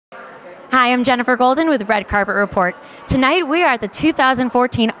Hi, I'm Jenifer Golden with Red Carpet Report. Tonight we are at the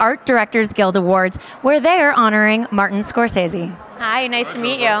 2014 Art Directors Guild Awards, where they are honoring Martin Scorsese. Hi, nice to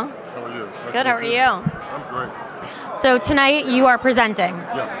meet you. How are you? Good, how are you? I'm great. So tonight you are presenting.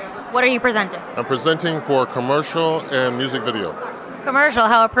 Yes. What are you presenting? I'm presenting for commercial and music video. Commercial,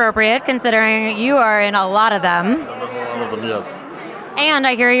 how appropriate, considering you are in a lot of them. I'm in one of them, yes. And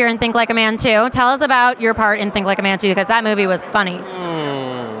I hear you're in Think Like a Man too. Tell us about your part in Think Like a Man too, because that movie was funny.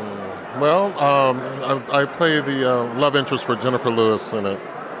 Well, I play the love interest for Jennifer Lewis in it.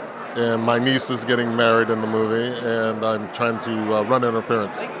 And my niece is getting married in the movie, and I'm trying to run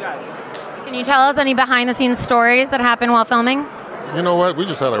interference. Can you tell us any behind-the-scenes stories that happened while filming? You know what? We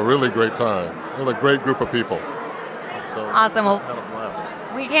just had a really great time. We had a great group of people. So awesome. Well, had a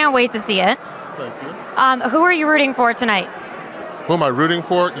blast. We can't wait to see it. Thank you. Who are you rooting for tonight? Who am I rooting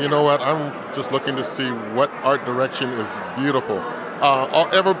for? You know what? I'm just looking to see what art direction is beautiful.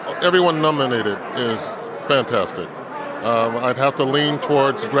 Everyone nominated is fantastic. I'd have to lean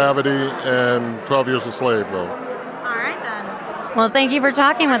towards Gravity and 12 Years a Slave, though. All right, then. Well, thank you for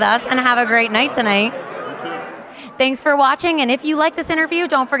talking with us, and have a great night tonight. You too. Thanks for watching, and if you like this interview,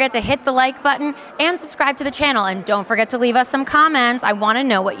 don't forget to hit the like button and subscribe to the channel, and don't forget to leave us some comments. I want to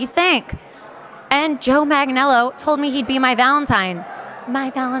know what you think. And Joe Manganiello told me he'd be my Valentine.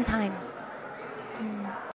 My Valentine.